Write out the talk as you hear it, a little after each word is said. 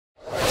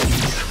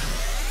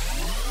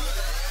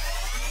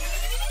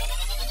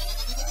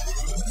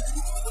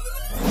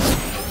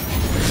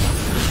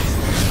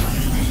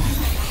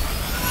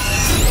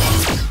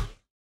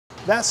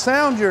That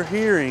sound you're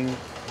hearing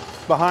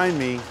behind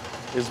me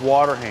is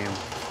water hammer.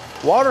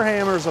 Water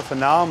hammer is a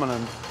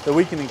phenomenon that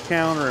we can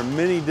encounter in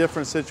many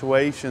different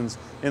situations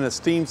in a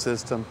steam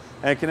system,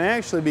 and it can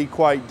actually be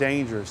quite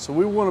dangerous. So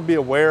we want to be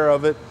aware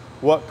of it,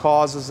 what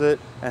causes it,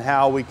 and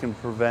how we can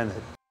prevent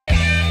it.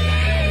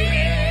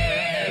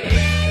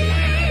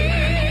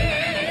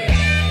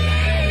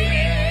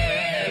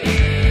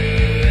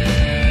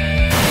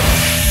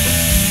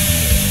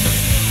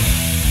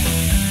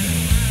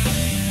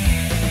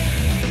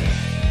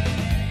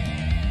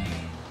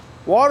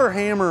 Water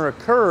hammer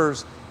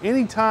occurs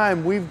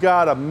anytime we've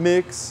got a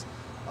mix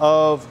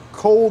of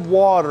cold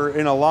water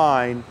in a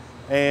line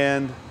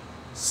and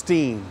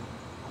steam.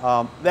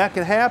 That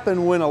can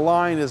happen when a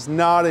line is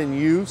not in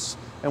use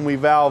and we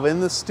valve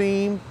in the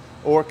steam,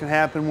 or it can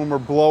happen when we're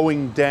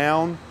blowing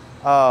down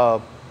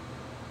the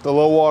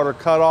low water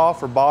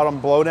cutoff or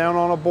bottom blowdown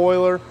on a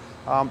boiler.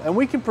 And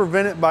we can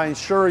prevent it by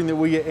ensuring that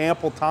we get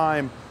ample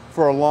time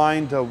for a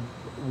line to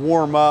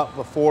warm up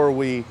before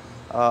we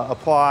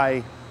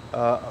apply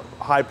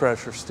high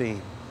pressure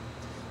steam.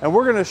 And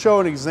we're going to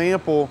show an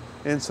example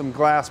in some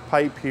glass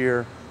pipe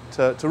here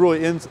to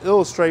really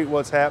illustrate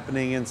what's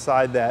happening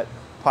inside that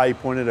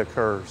pipe when it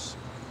occurs.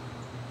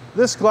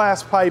 This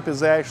glass pipe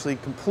is actually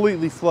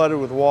completely flooded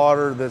with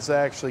water that's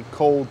actually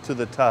cold to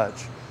the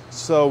touch.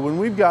 So when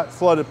we've got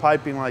flooded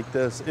piping like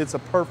this, it's a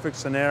perfect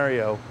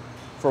scenario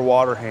for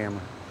water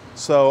hammer.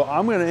 So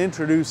I'm going to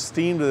introduce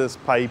steam to this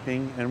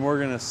piping and we're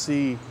going to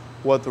see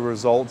what the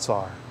results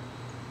are.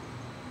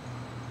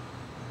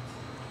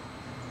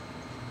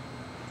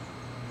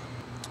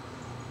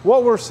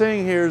 What we're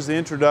seeing here is the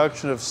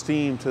introduction of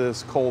steam to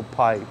this cold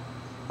pipe.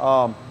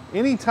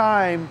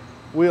 Anytime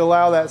we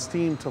allow that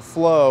steam to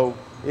flow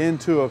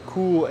into a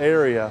cool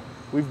area,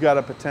 we've got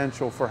a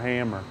potential for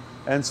hammer.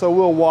 And so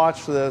we'll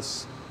watch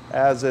this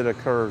as it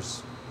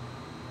occurs.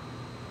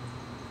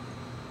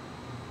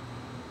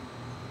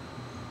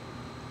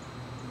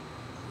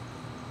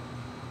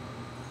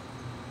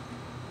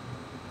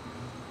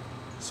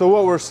 So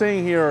what we're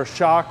seeing here are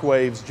shock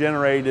waves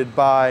generated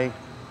by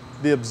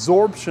the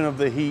absorption of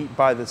the heat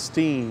by the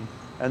steam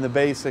and the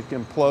basic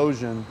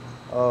implosion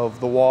of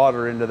the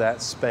water into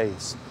that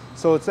space.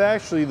 So it's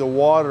actually the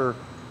water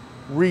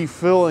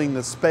refilling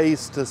the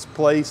space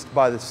displaced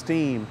by the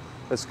steam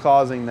that's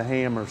causing the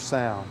hammer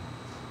sound.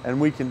 And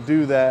we can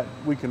do that,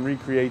 we can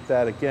recreate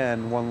that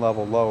again one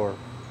level lower.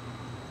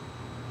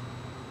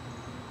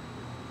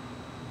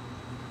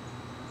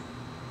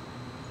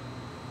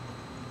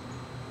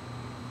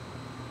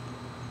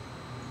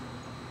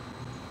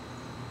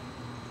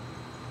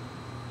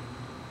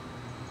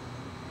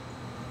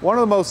 One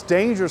of the most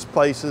dangerous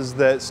places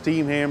that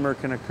steam hammer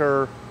can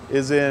occur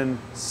is in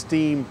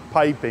steam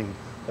piping,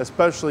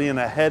 especially in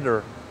a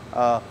header.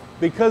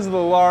 Because of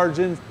the large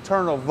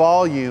internal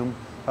volume,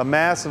 a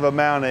massive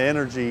amount of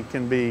energy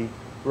can be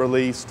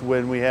released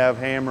when we have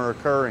hammer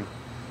occurring.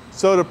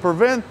 So to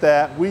prevent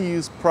that, we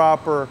use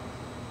proper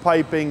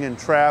piping and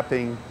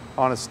trapping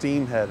on a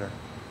steam header.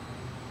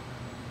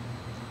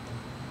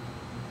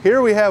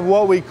 Here we have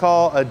what we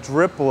call a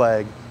drip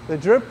leg. The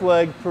drip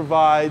leg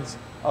provides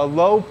a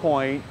low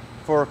point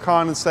for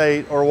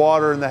condensate or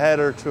water in the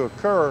header to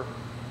occur,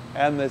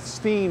 and the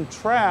steam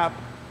trap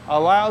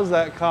allows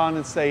that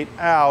condensate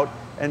out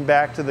and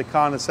back to the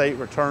condensate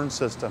return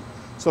system.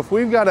 So if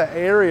we've got an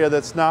area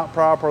that's not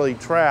properly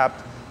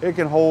trapped, it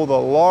can hold a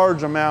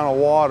large amount of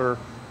water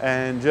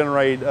and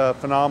generate a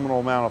phenomenal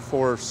amount of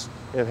force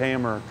if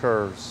hammer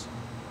occurs.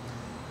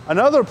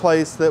 Another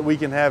place that we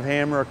can have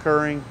hammer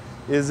occurring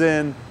is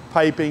in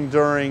piping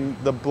during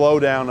the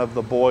blowdown of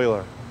the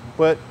boiler.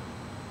 But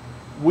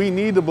we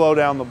need to blow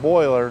down the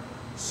boiler,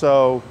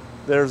 so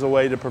there's a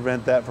way to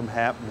prevent that from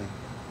happening.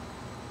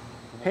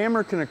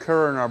 Hammer can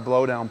occur in our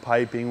blowdown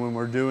piping when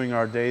we're doing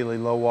our daily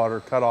low water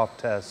cutoff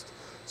test.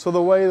 So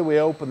the way that we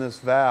open this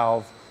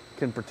valve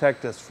can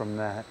protect us from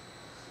that.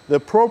 The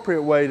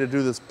appropriate way to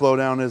do this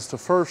blowdown is to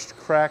first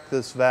crack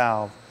this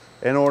valve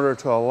in order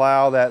to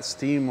allow that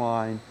steam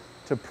line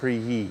to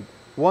preheat.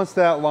 Once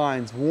that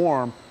line's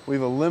warm,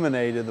 we've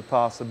eliminated the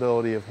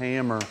possibility of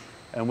hammer,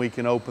 and we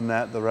can open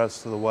that the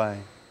rest of the way.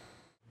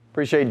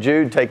 Appreciate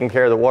Jude taking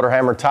care of the water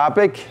hammer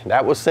topic.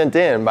 That was sent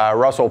in by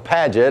Russell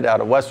Paget out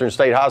of Western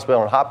State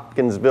Hospital in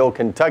Hopkinsville,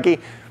 Kentucky.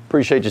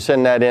 Appreciate you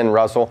sending that in,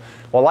 Russell.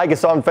 Well, like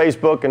us on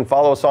Facebook and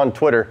follow us on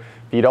Twitter.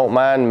 If you don't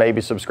mind,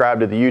 maybe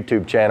subscribe to the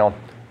YouTube channel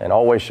and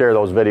always share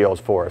those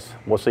videos for us.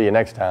 We'll see you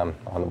next time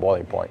on The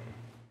Boiling Point.